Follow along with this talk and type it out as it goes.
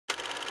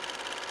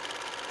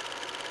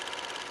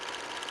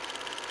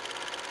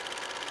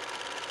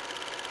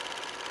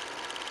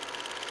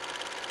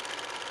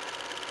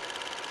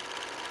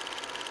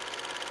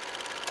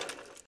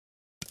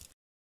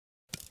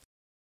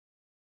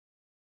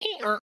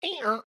10,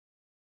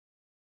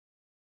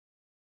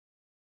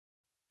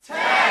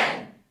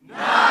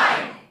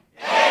 9,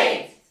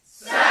 8,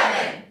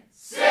 7,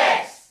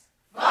 6,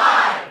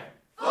 5,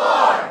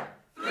 4,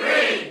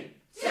 3,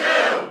 2,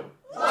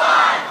 1.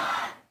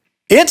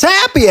 It's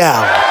happy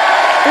hour.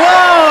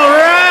 All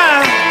right.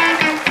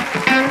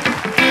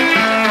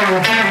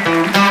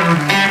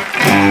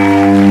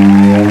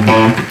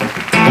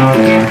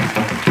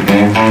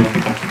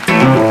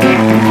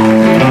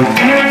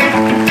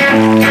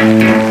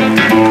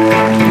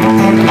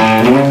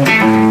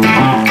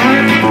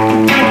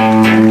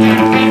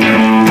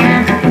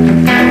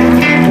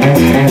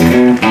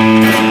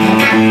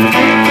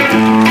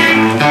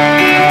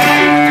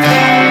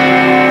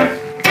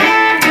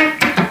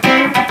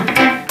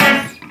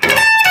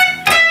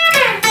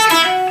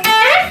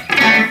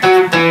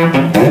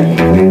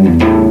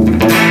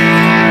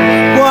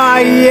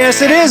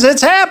 Yes, it is.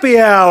 It's happy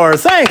hour.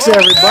 Thanks,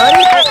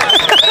 everybody.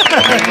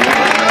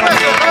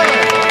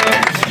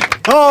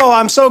 Oh,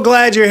 I'm so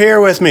glad you're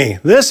here with me.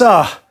 This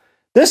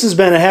has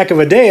been a heck of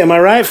a day. Am I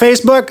right,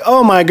 Facebook?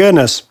 Oh, my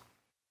goodness.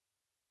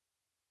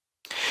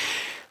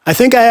 I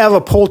think I have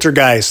a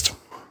poltergeist.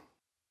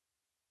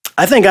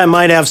 I think I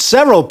might have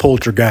several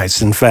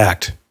poltergeists, in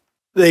fact.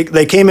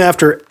 They came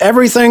after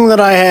everything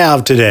that I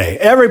have today.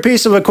 Every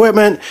piece of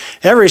equipment,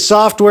 every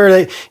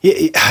software,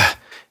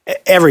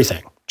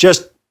 everything.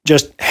 Just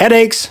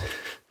headaches,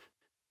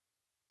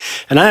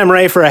 and I am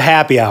ready for a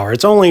happy hour.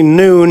 It's only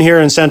noon here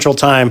in Central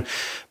Time,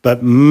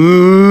 but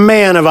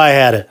man, have I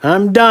had it.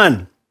 I'm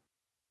done.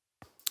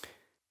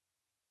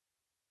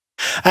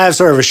 I have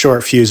sort of a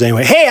short fuse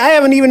anyway. Hey, I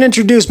haven't even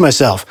introduced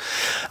myself.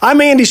 I'm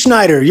Andy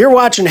Schneider. You're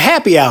watching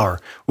Happy Hour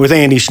with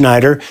Andy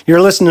Schneider.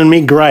 You're listening to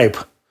me gripe.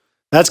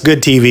 That's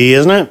good TV,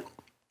 isn't it?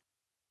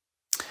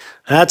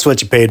 That's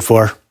what you paid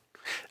for.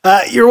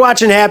 You're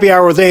watching Happy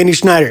Hour with Andy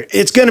Schneider.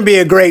 It's going to be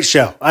a great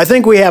show. I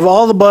think we have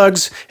all the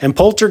bugs and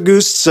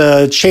poltergeists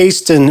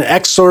chased and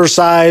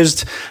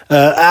exorcised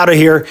out of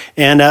here.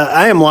 And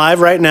I am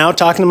live right now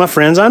talking to my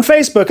friends on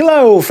Facebook.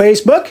 Hello,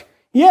 Facebook.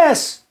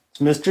 Yes,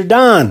 it's Mr.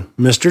 Don.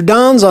 Mr.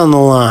 Don's on the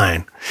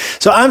line.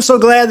 So I'm so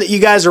glad that you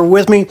guys are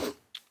with me.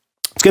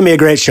 It's going to be a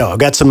great show. I've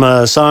got some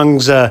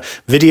songs,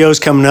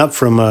 videos coming up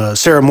from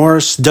Sarah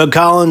Morris, Doug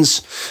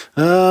Collins,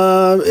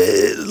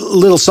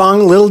 little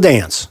song, little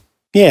dance.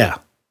 Yeah.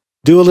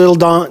 Do a little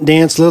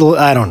dance,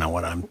 I don't know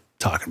what I'm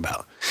talking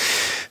about.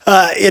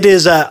 It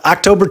is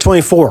October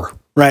 24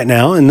 right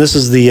now, and this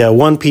is the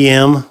 1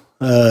 p.m.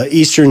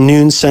 Eastern,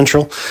 noon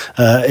Central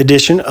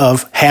edition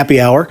of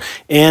Happy Hour.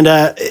 And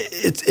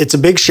it's a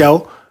big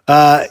show.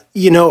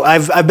 You know,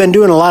 I've been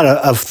doing a lot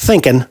of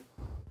thinking.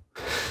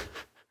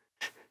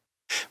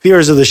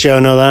 Viewers of the show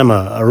know that I'm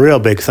a real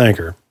big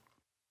thinker.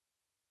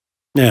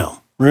 Yeah,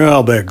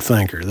 real big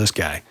thinker, this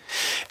guy.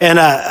 And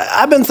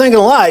I've been thinking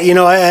a lot. You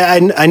know,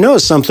 I know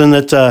something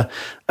that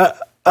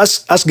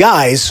us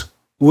guys,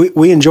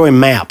 we enjoy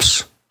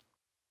maps.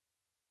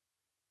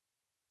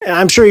 And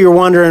I'm sure you're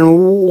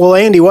wondering, well,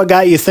 Andy, what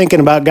got you thinking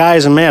about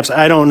guys and maps?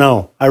 I don't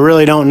know. I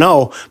really don't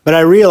know. But I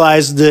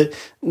realized that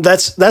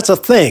that's a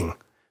thing.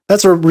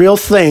 That's a real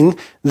thing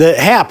that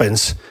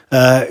happens.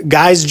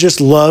 Guys just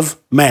love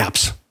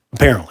maps,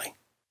 apparently.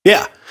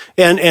 Yeah.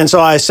 And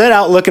so I set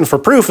out looking for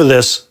proof of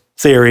this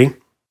theory.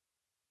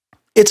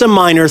 It's a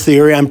minor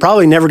theory. I'm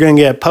probably never going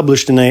to get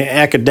published in the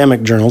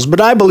academic journals,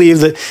 but I believe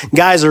that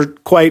guys are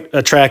quite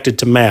attracted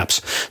to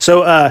maps.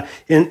 So,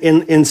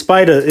 in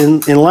light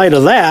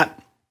of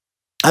that,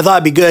 I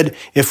thought it'd be good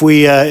if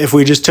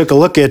we just took a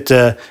look at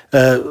a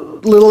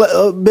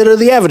little bit of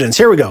the evidence.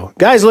 Here we go.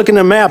 Guys looking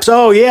at maps.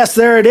 Oh yes,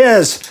 there it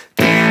is.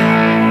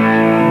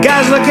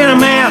 Guys looking at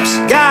maps.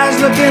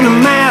 Guys looking at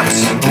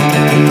maps.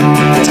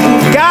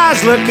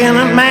 Guys looking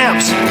at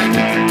maps.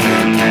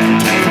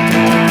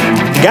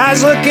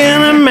 Guys looking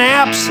at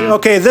maps.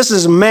 Okay, this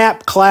is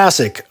map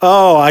classic.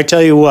 Oh, I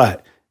tell you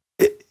what.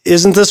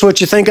 Isn't this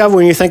what you think of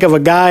when you think of a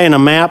guy in a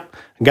map?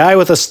 A guy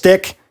with a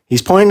stick.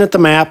 He's pointing at the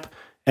map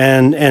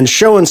and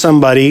showing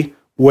somebody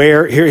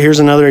where. Here's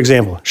another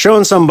example.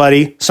 Showing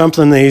somebody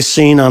something that he's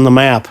seen on the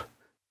map.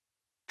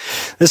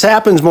 This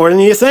happens more than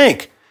you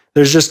think.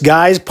 There's just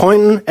guys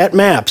pointing at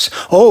maps.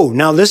 Oh,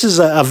 now this is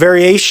a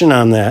variation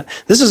on that.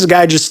 This is a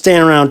guy just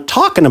standing around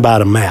talking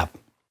about a map.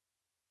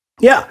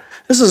 Yeah.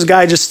 This is a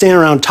guy just standing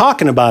around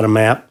talking about a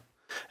map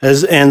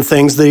and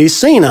things that he's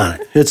seen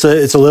on it. It's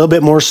a little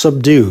bit more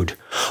subdued.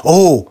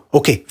 Oh,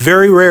 okay.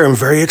 Very rare and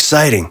very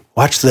exciting.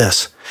 Watch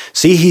this.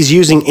 See, he's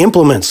using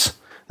implements.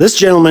 This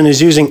gentleman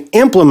is using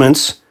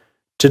implements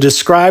to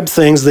describe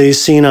things that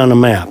he's seen on a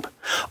map.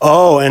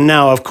 Oh, and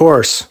now, of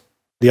course,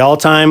 the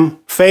all-time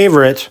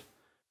favorite,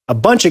 a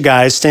bunch of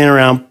guys standing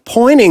around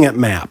pointing at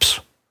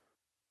maps.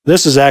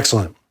 This is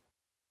excellent.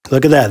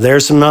 Look at that.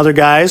 There's some other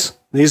guys.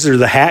 These are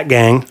the Hat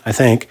Gang, I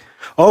think.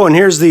 Oh, and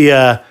here's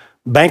the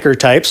banker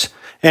types.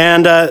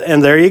 And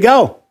there you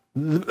go.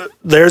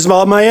 There's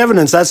all my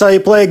evidence. That's how you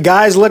play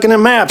guys looking at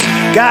maps.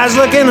 Guys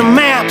looking at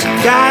maps.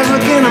 Guys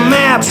looking at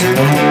maps.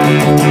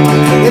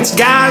 It's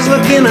guys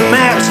looking at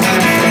maps.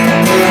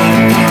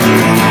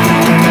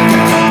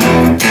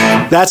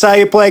 That's how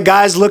you play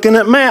guys looking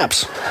at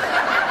maps.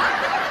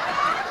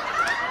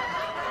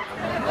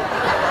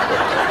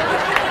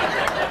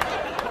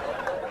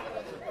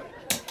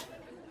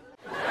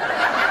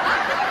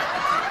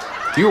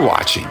 You're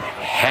watching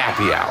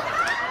Happy Hour.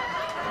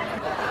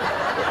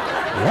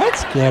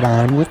 Let's get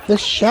on with the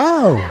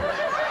show.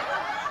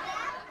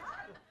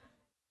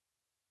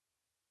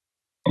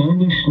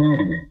 Andy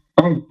Schneider,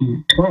 bite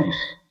you twice.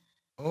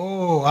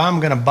 Oh,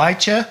 I'm going to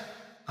bite you.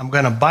 I'm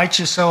going to bite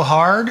you so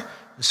hard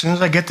as soon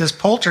as I get this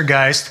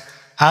poltergeist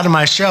out of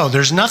my show.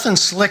 There's nothing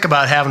slick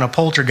about having a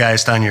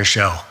poltergeist on your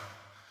show.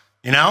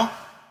 You know?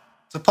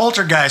 It's a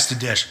poltergeist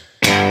edition.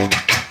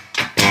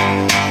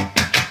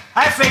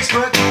 Hi,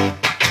 Facebook.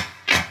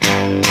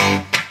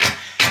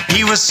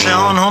 He was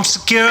selling home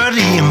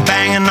security and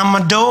banging on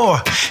my door.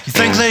 You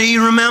think that he'd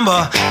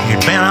remember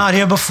you'd been out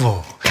here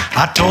before?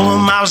 I told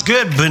him I was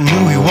good, but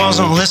knew he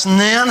wasn't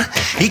listening.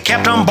 He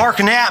kept on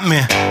barking at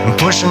me and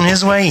pushing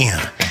his way in.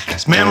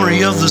 His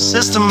memory of the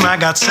system, I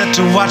got set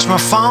to watch my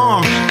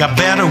farm. Got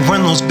better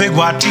when those big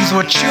white teeth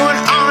were chewing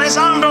on his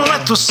arm. Don't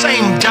let the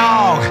same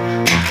dog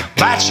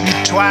bite you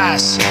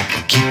twice.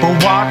 Keep a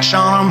watch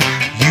on him,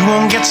 you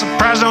won't get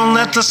surprised. Don't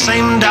let the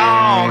same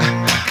dog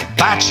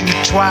bite you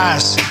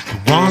twice.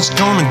 The one that's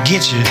gonna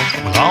get you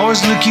will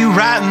always look you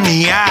right in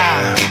the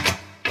eye.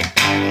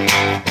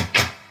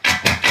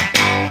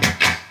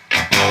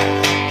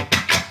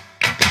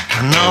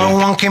 Another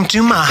one came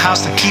to my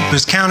house to keep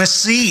his county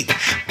seat,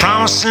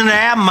 promising to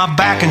have my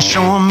back and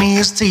showing me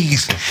his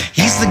teeth.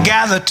 He's the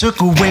guy that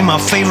took away my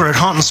favorite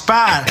hunting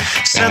spot.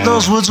 Said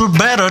those woods were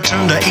better,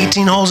 turned to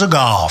 18 holes of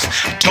golf.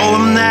 Told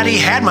him that he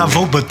had my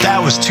vote, but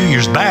that was 2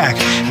 years back.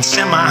 And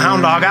sent my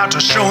hound dog out to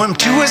show him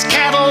to his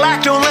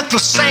Cadillac. Don't let the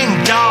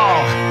same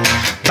dog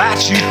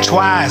bite you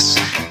twice.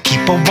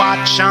 Keep a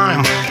watch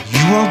on him,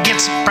 you won't get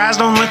surprised.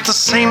 Don't let the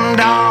same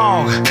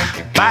dog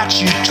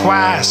bite you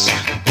twice.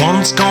 The one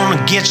that's gonna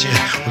get you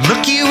will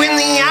look you in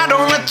the eye.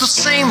 Don't let the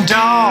same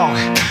dog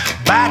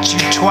bite you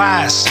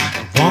twice.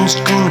 The one that's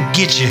gonna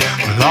get you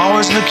will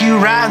always look you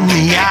right in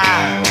the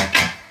eye.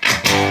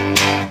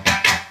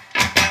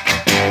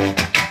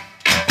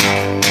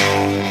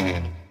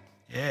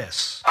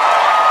 Yes.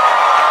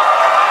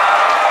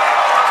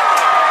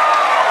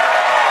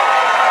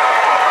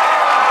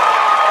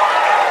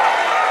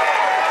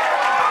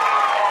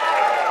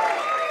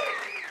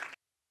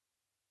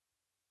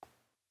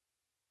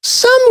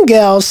 Some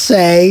gals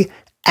say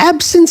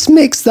absence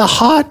makes the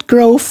heart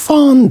grow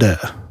fonder.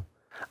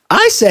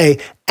 I say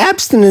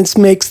abstinence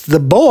makes the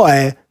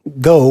boy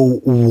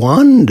go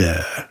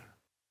wander.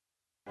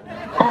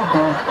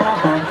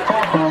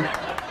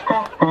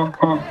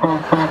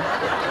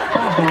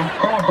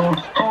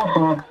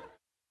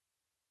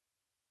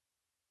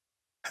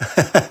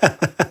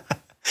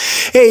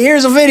 Hey,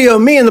 here's a video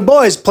of me and the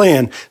boys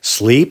playing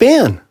Sleep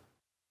In.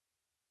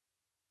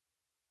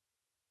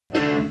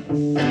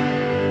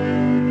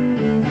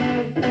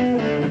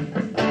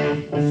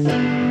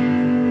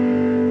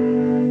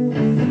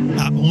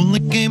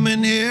 Came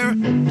in here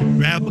to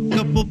grab a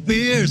couple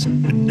beers,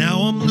 and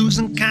now I'm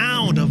losing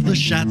count of the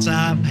shots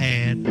I've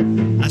had.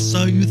 I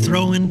saw you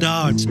throwing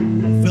darts,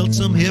 felt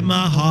some hit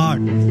my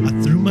heart. I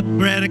threw my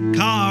credit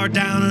card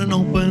down an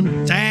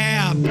open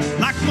tab.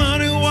 Like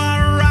money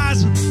water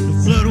rising,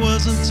 the flood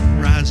wasn't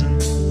surprising.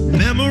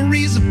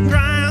 Memories of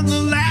crying the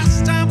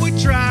last time we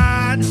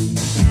tried.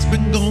 It's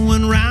been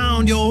going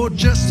round, your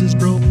justice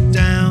broke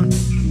down.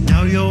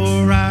 Now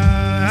your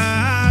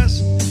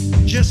eyes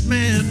just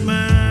met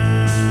mine.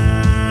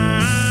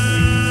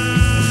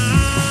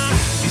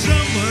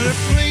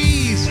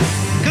 Please,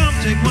 come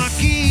take my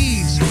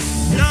keys.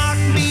 Knock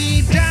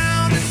me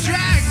down and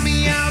drag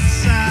me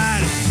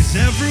outside. 'Cause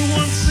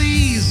everyone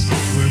sees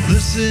where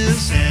this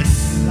is headed.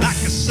 Like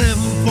a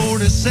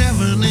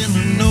 747 in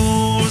a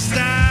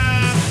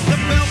nosedive. The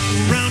belt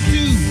around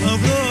you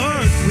of the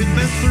hurt we've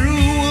been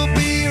through will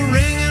be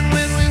ringing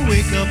when we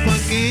wake up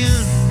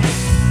again.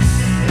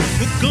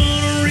 We're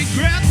gonna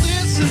regret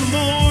this in the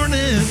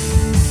morning,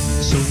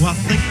 so I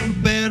think we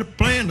better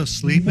plan to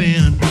sleep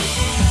in.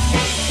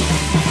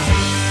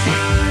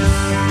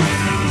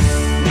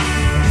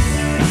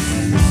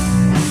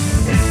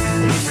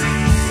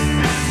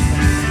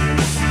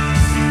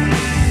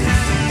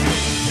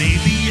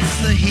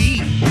 The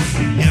heat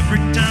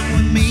every time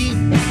we meet,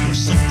 there's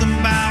something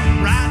about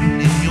riding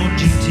in your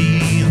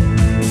GT.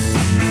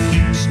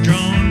 Keeps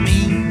drawing me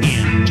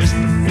in just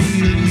to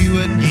feel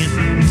you again.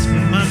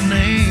 Whisper my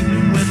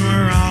name when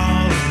we're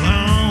all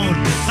alone.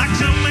 Like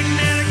some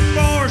magnetic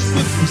force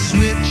with the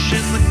switch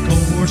in the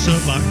course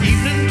of our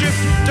evening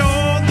drift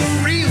toward the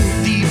real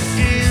deep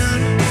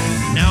end.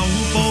 Now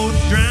we're both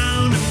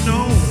drowned and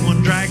no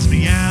one drags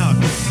me out.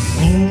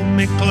 Hold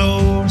me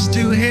close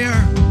to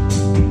here.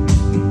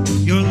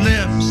 Your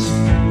lips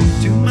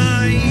to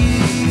my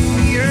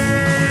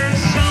ears.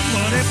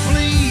 Somebody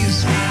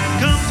please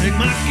come take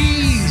my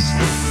keys.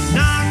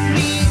 Knock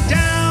me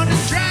down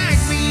and drag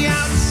me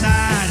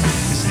outside.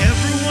 'Cause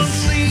everyone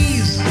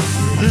sees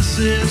this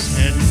is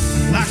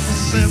heading like a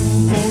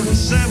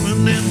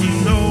 747 in the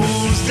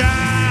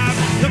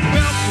nosedive. The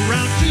belt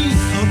around you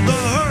of the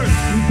hurt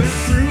we've been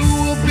through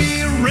will be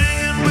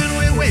ringing when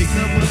we wake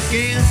up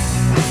again.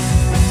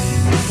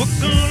 We're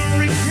gonna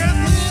regret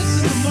this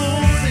in the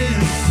morning,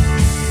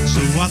 so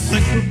I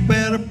think we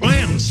better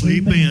plan to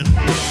sleep in.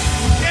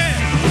 Yeah.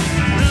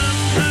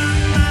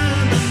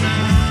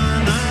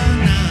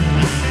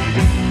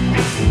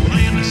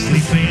 Plan to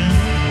sleep in.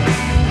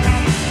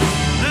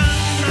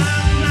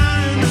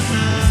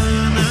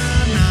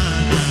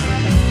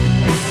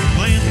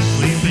 Plan to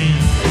sleep in.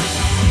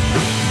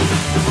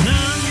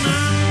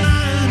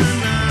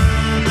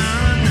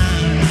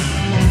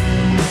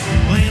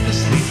 Plan to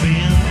sleep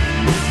in.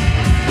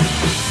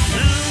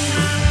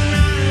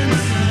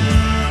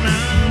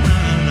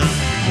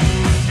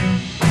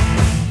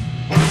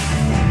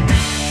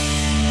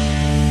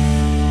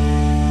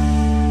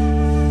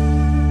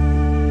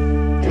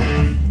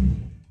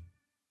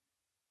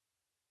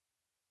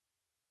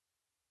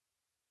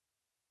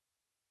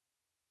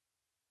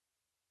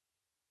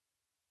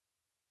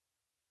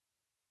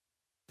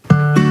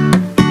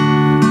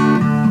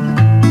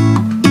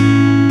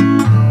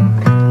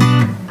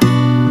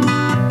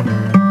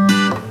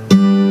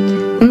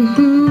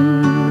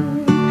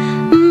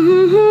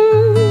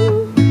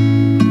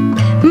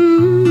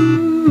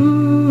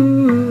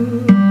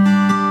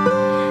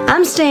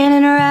 I'm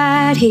standing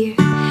right here,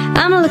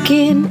 I'm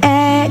looking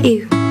at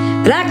you,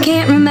 but I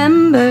can't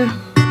remember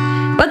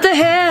what the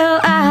hell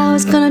I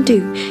was gonna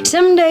do.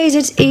 Some days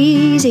it's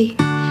easy,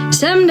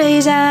 some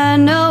days I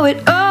know it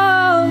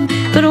all,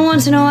 but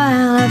once in a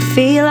while I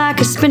feel like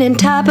a spinning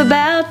top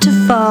about to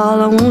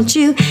fall. Won't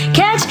you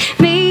catch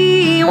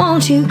me,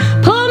 won't you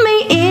pull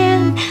me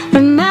in,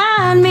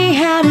 remind me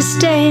how to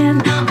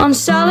stand on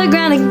solid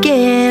ground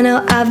again.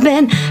 Oh, I've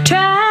been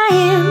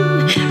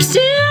trying, but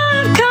still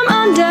I've come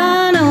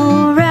undone.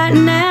 Oh, right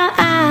now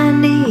I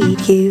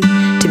need you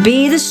to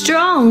be the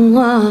strong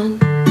one.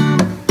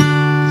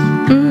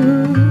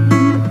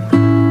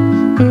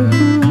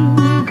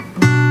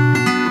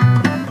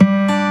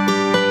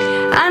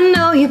 I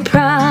know you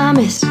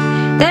promised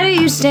that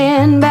you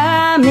stand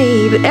by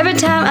me, but every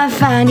time I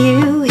find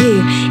you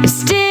here, it's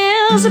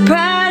still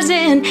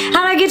surprising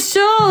how I get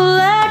so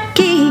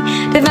lucky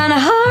to find a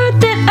heart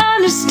that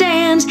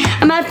understands.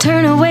 I might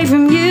turn away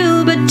from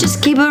you, but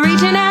just keep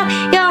reaching out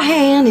your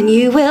hand and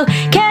you will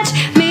catch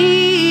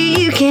me.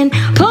 You can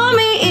pull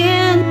me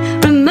in,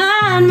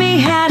 remind me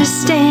how to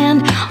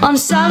stand on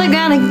solid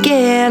ground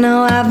again.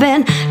 Oh, I've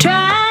been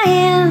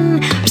trying,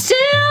 but still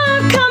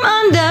I've come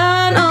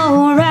undone.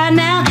 Oh, right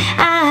now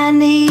I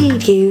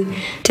need you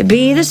to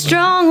be the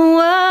strong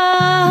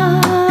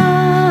one,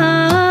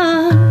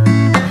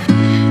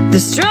 the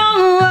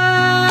strong one.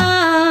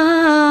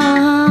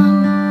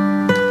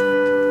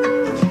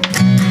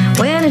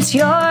 When it's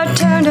your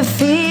turn to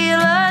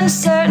feel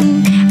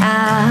uncertain,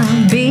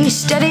 I'll be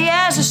steady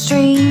as a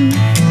stream.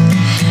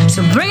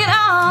 So bring it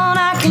on,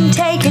 I can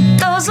take it.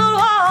 Those old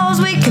walls,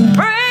 we can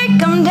break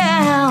them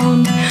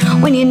down.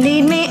 When you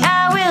need me,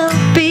 I will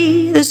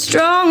be the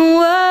strong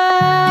one,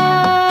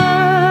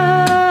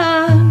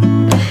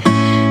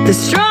 the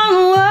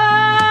strong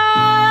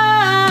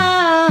one,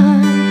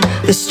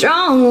 the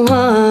strong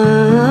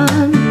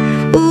one.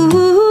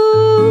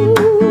 Ooh,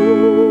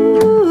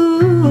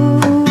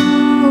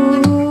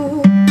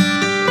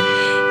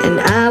 and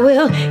I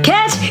will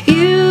catch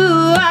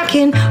you, I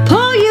can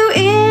pull you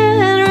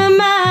in,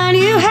 remind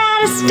you how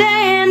to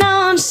stand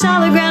on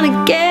solid ground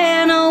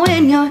again. Oh,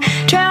 when you're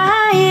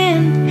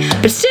trying,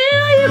 but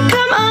still you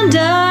come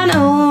undone.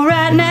 Oh,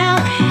 right now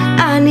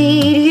I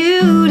need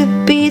you to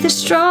be the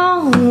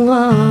strong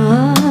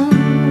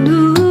one.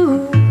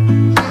 Ooh,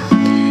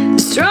 the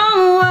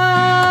strong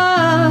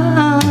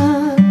one,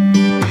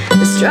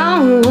 the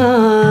strong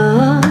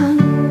one.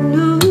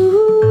 Ooh,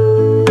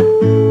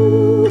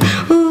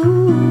 ooh.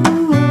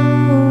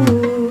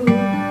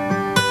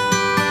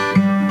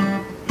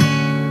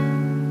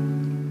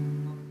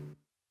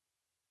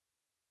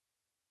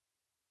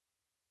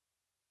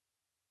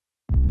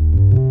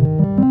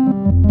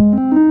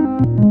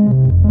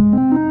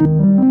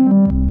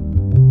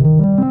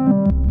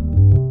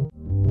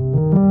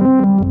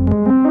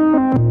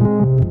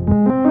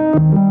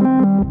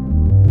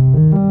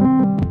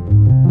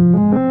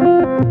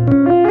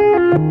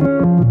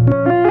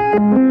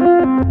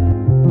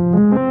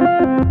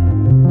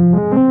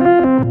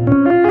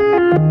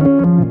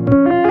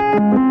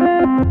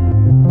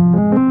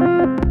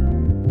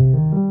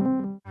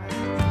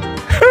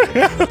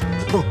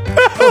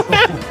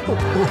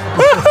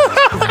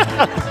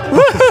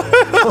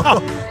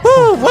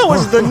 What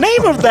was the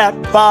name of that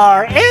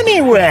bar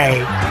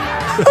anyway?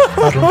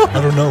 I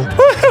don't know.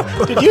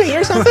 Did you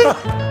hear something?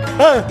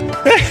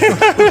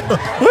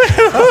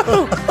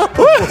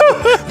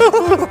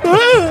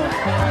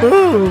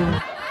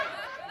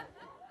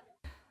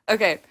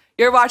 Okay,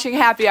 you're watching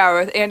Happy Hour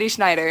with Andy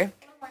Schneider.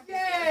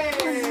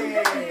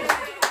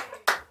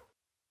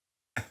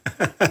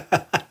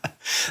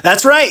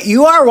 That's right.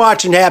 You are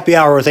watching Happy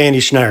Hour with Andy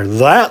Schneider.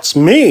 That's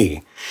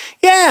me.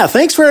 Yeah,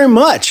 thanks very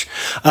much.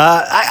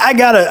 I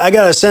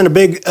gotta send a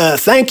big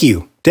thank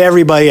you to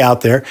everybody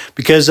out there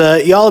because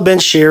y'all have been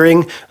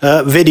sharing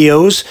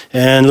videos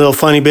and little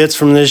funny bits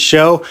from this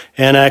show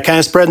and kind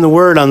of spreading the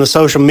word on the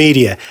social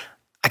media.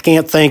 I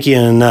can't thank you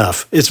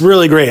enough. It's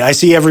really great. I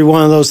see every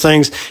one of those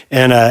things,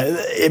 and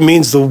it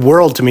means the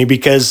world to me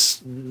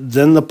because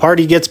then the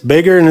party gets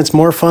bigger and it's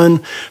more fun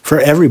for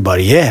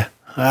everybody. Yeah,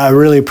 I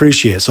really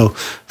appreciate it. So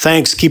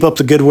thanks. Keep up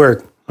the good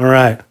work. All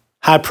right.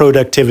 High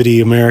productivity,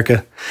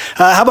 America.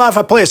 How about if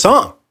I play a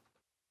song?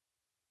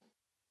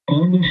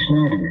 Andy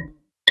Schneider,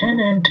 10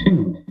 and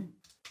 2.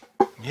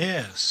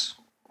 Yes.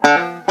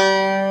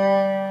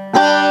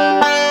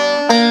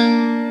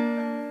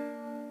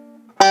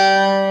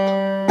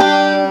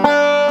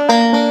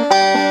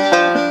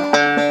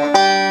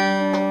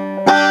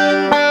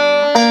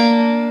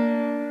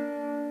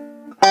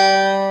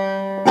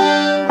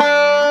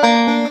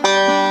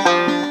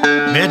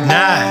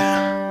 Midnight,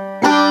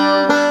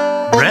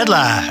 red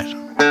light,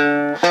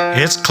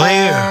 it's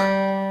clear.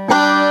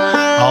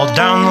 All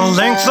down the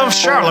length of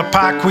Charlotte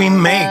Pike we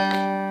make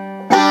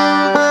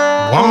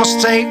one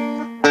mistake,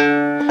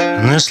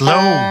 and this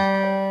load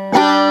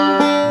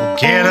will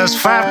get us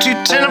 5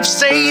 to 10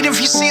 upstate. If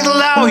you see the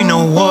law, you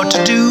know what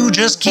to do.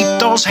 Just keep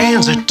those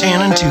hands at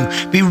 10 and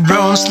 2. Be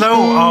rolling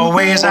slow,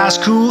 always ice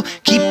cool.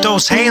 Keep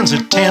those hands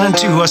at 10 and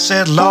 2. I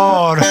said,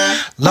 Lord,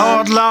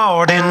 Lord,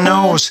 Lord, it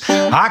knows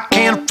I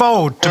can't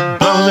afford to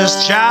blow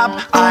this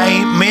job. I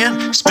ain't meant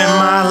to spend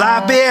my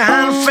life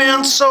behind a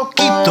fence. So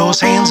keep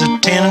those hands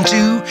at 10 and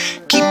 2.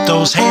 Keep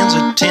those hands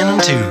at 10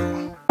 and 2.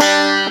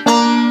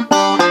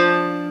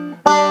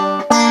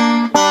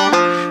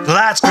 The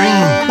light's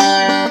green,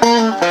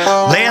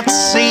 let's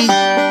see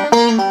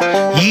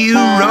you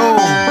roll,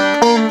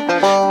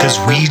 'cause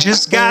we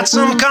just got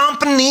some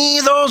company.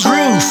 Those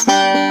roof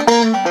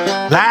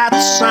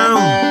lights on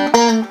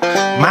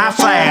my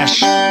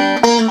flash,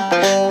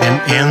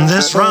 and in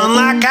this run,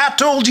 like I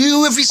told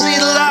you, if you see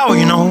the law,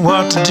 you know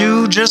what to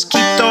do. Just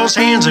keep those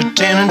hands at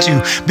 10 and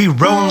 2. Be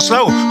rolling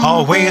slow,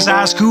 always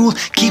ice cool.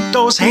 Keep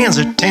those hands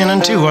at 10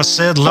 and 2. I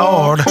said,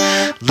 Lord,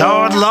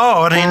 Lord,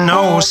 Lord, he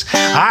knows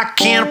I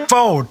can't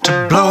afford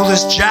to blow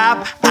this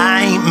job.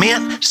 I ain't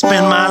meant to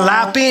spend my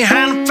life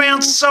behind a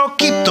fence. So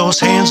keep those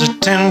hands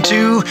at 10 and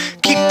 2.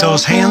 Keep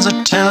those hands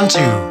at 10 and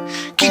 2.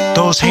 Keep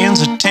those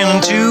hands at 10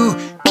 and 2.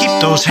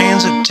 Keep those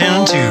hands at 10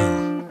 and 2.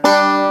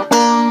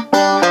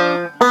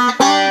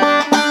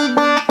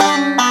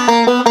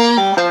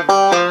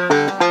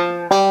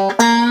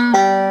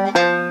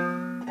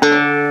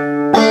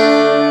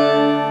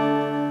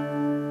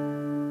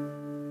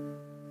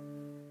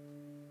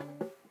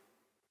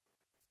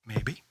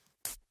 Maybe.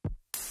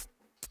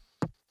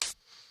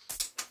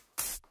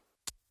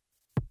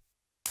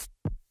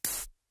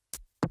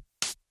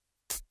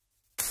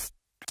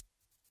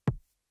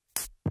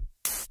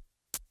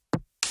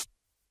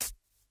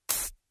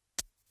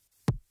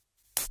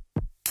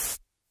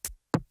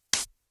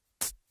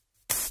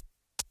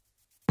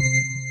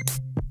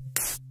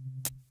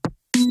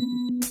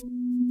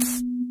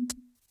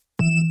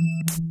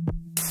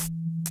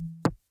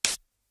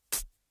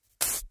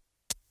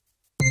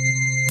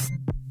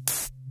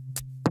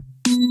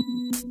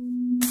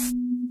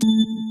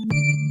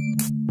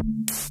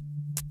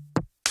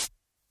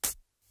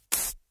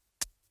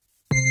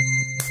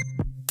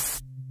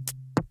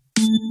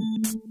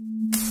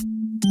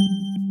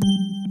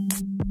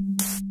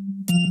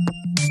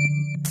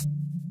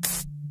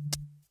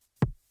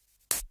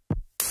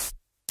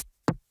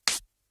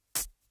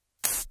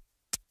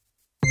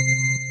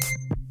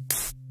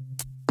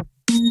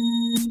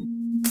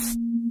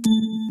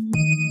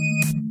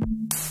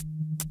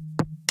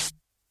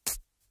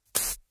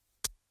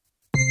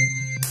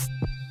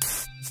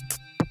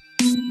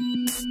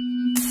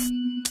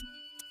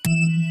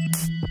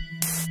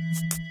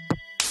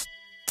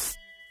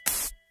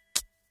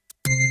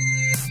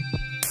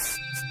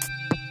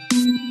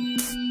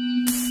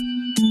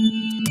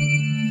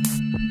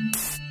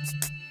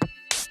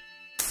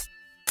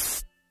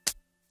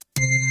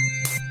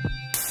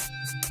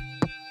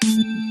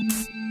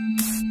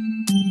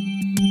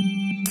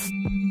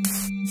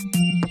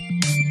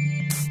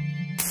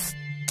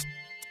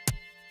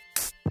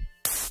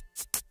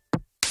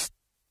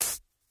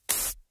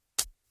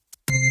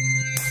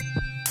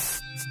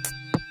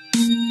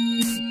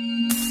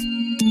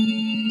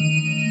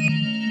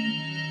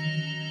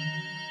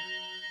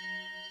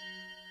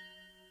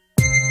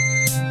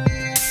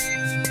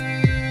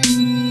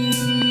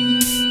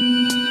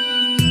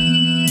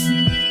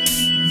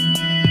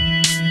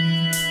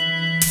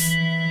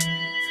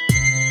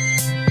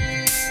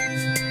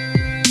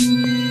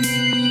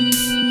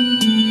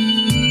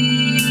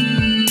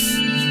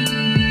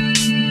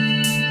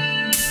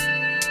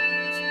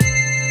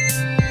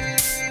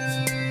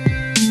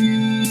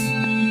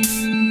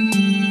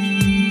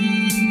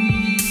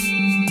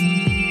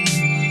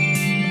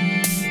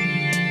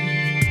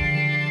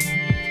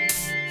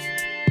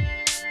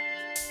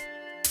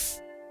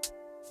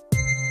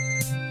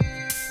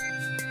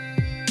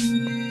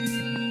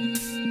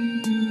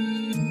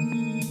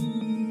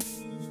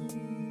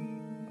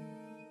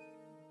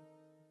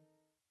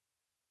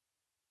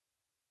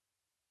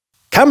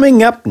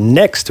 coming up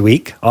next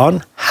week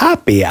on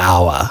Happy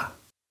Hour.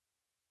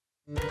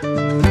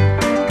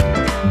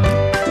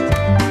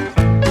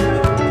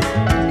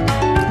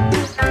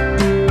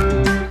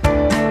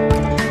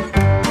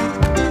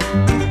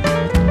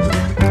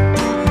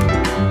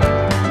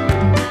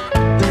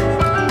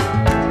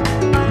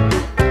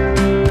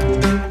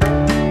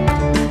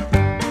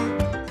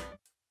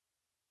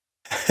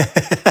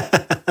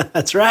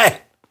 That's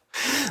right.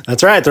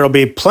 That's right. There'll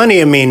be plenty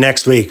of me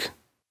next week.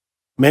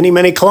 Many,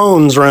 many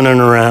clones running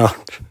around.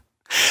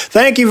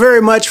 Thank you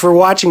very much for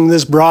watching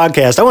this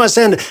broadcast. I want to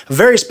send a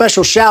very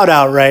special shout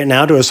out right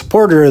now to a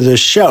supporter of this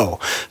show.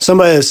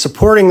 Somebody that's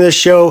supporting this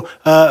show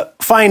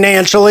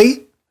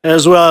financially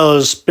as well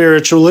as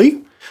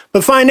spiritually,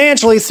 but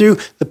financially through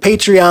the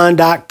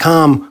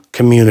patreon.com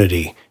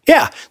community.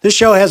 Yeah, this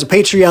show has a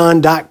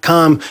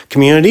patreon.com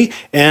community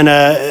and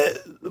a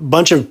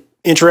bunch of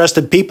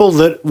interested people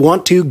that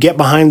want to get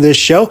behind this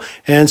show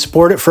and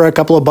support it for a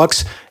couple of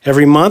bucks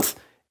every month.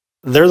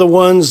 They're the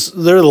ones,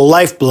 they're the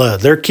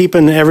lifeblood. They're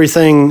keeping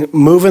everything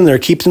moving. They're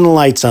keeping the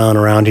lights on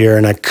around here,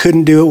 and I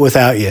couldn't do it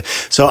without you.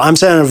 So I'm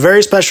sending a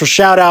very special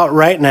shout out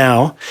right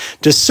now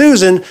to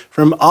Susan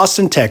from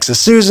Austin, Texas.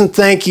 Susan,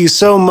 thank you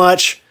so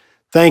much.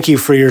 Thank you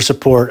for your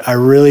support. I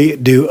really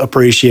do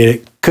appreciate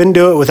it. Couldn't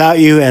do it without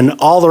you and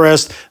all the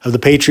rest of the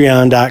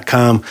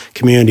patreon.com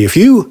community. If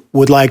you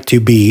would like to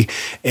be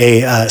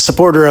a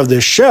supporter of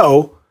this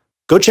show,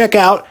 go check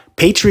out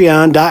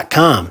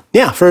patreon.com.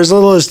 Yeah, for as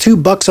little as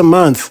 $2 a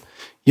month,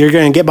 you're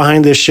going to get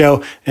behind this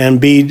show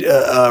and be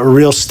a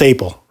real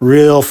staple,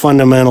 real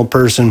fundamental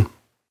person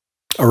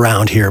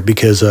around here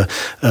because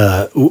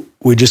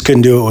we just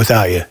couldn't do it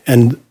without you.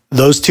 And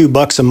those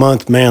 $2 a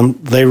month, man,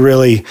 they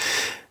really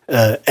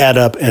add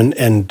up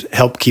and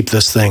help keep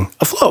this thing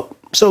afloat.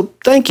 So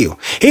thank you.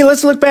 Hey,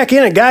 let's look back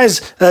in it,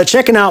 guys.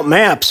 Checking out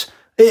maps.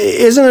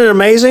 Isn't it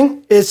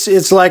amazing?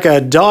 It's like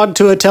a dog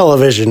to a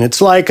television.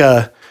 It's like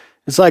a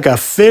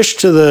fish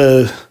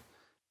to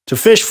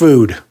fish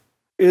food.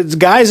 It's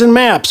guys and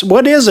maps.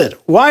 What is it?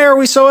 Why are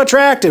we so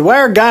attracted? Why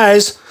are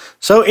guys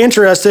so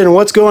interested in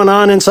what's going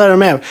on inside a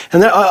map?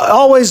 And they're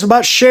always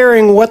about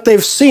sharing what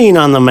they've seen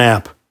on the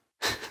map.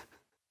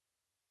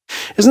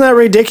 Isn't that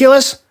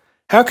ridiculous?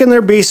 How can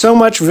there be so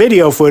much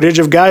video footage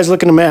of guys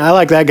looking at maps? I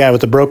like that guy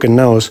with the broken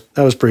nose.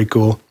 That was pretty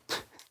cool.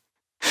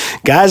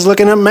 Guys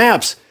looking at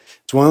maps.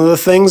 It's one of the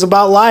things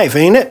about life,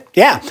 ain't it?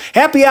 Yeah.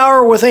 Happy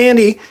Hour with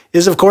Andy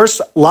is, of course,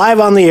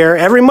 live on the air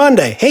every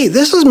Monday. Hey,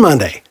 this is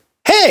Monday.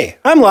 Hey,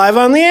 I'm live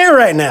on the air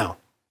right now.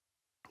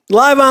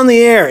 Live on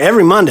the air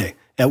every Monday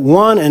at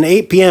 1 and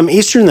 8 p.m.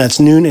 Eastern. That's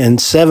noon and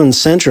 7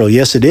 Central.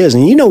 Yes, it is.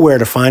 And you know where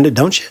to find it,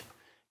 don't you?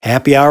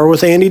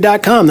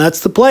 HappyHourWithAndy.com. That's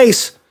the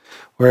place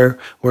where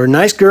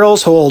nice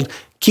girls hold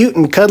cute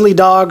and cuddly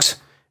dogs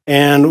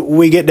and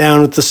we get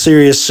down with the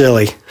serious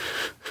silly.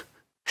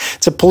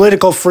 It's a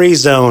political free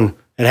zone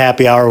at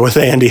Happy Hour with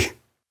Andy.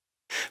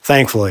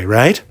 Thankfully,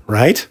 right?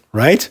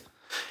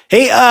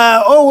 Hey,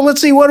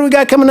 let's see, what do we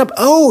got coming up?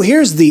 Oh,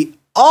 here's the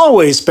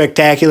always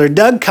spectacular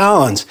Doug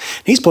Collins.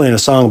 He's playing a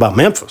song about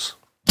Memphis.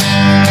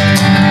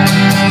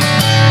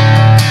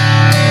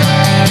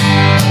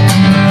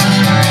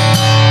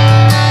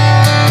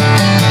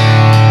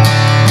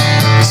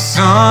 The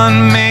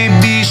sun may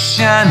be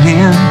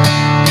shining,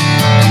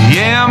 the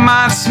air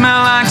might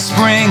smell like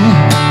spring.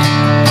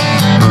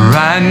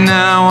 Right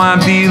now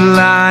I'd be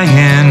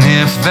lying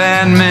if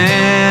that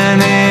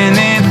meant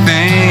anything.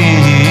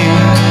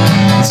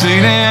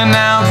 Sitting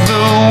out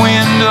the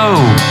window,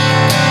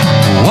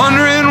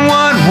 wondering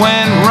what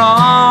went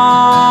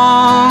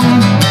wrong.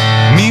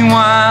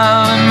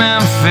 Meanwhile in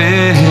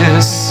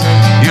Memphis,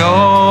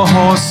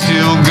 you're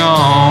still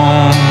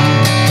gone.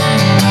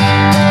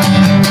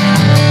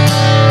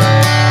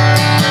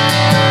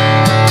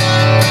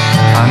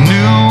 I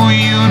knew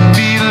you'd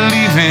be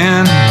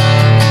leaving,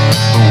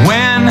 but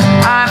when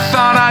I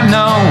thought I'd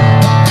know,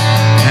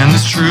 and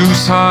this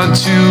truth's hard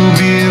to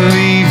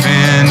believe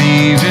in,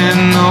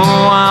 even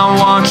though I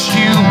watched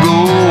you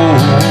go.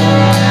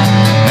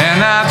 And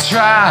I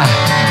try,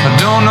 I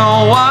don't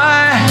know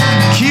why,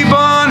 keep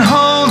on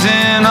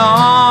holding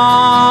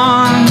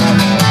on.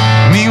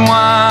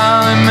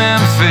 Meanwhile in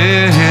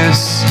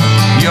Memphis,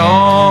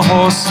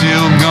 you're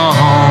still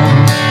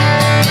gone.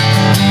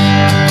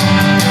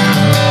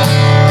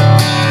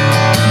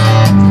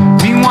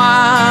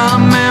 Meanwhile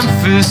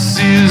Memphis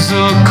is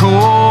a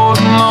cold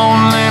and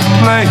lonely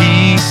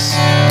place,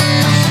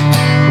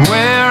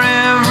 where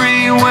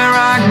everywhere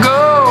I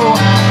go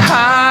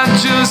I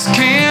just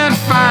can't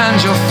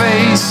find your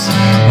face.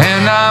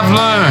 And I've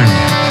learned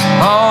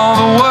all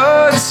the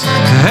words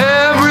to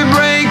every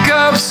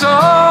breakup song.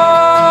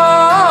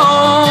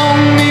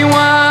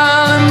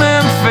 Meanwhile in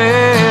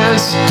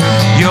Memphis,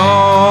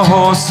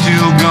 you're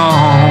still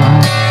gone.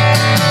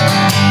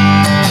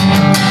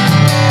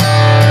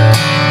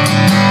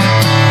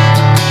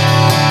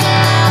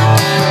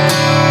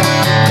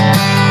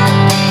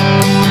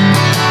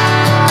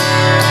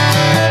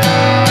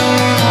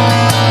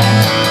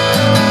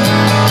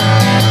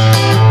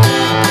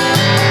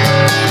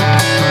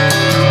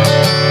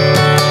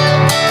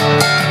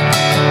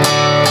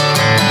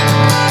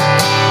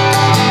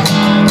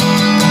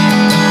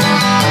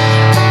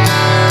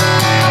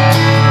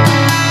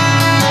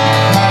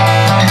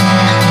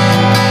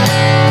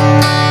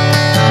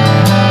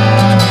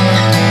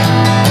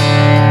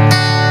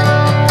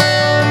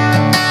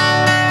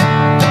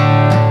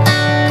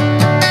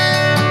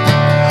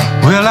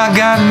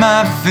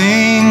 my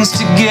things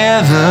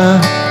together,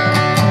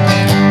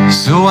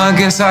 so I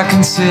guess I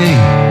can say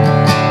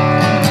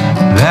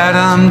that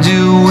I'm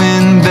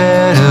doing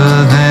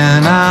better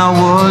than I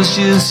was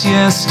just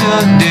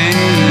yesterday.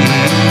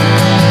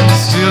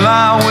 Still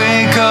I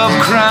wake up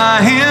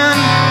crying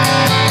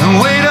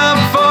and wait up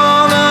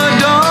for the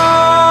dawn.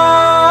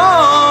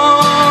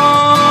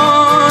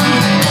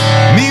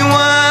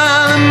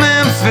 Meanwhile in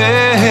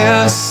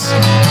Memphis,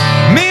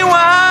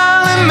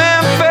 meanwhile in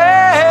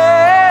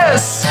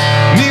Memphis,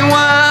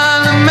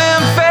 meanwhile in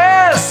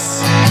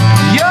Memphis,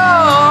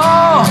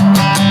 you're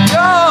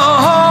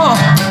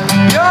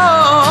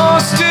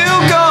still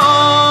gone.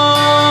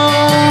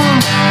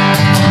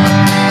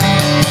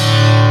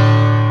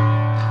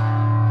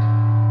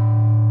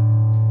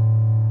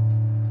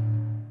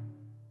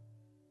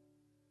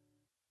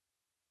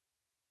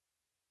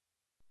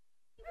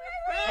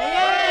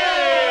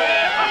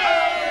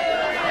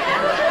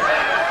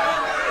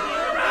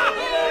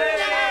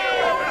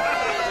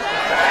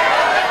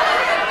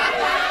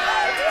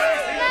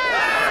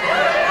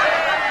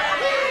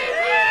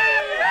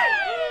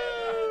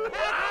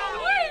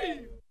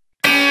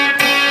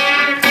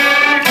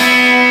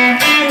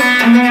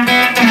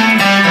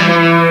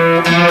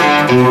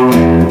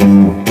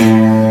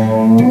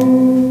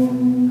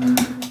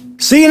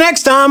 See you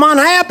next time on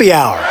Happy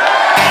Hour.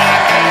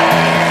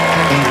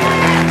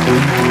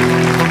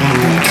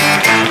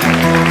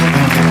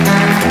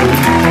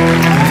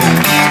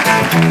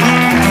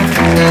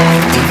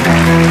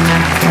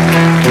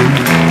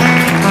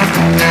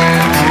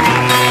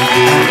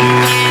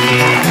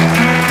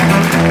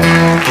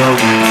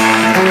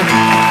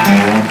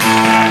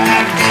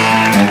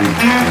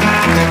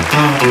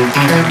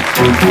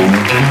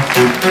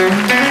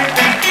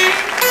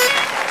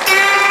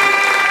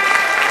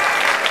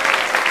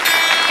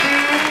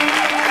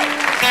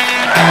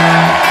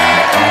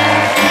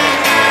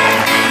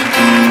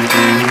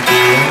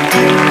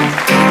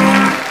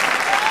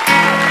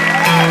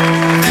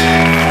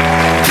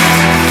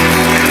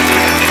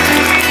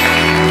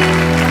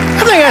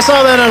 I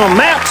saw that on a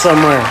map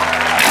somewhere.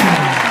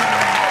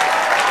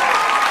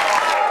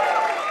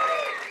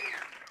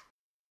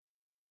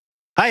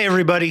 Hi,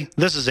 everybody.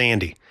 This is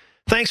Andy.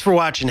 Thanks for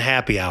watching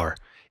Happy Hour.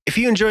 If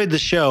you enjoyed the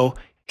show,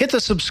 hit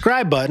the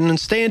subscribe button and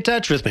stay in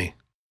touch with me.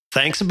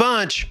 Thanks a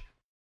bunch.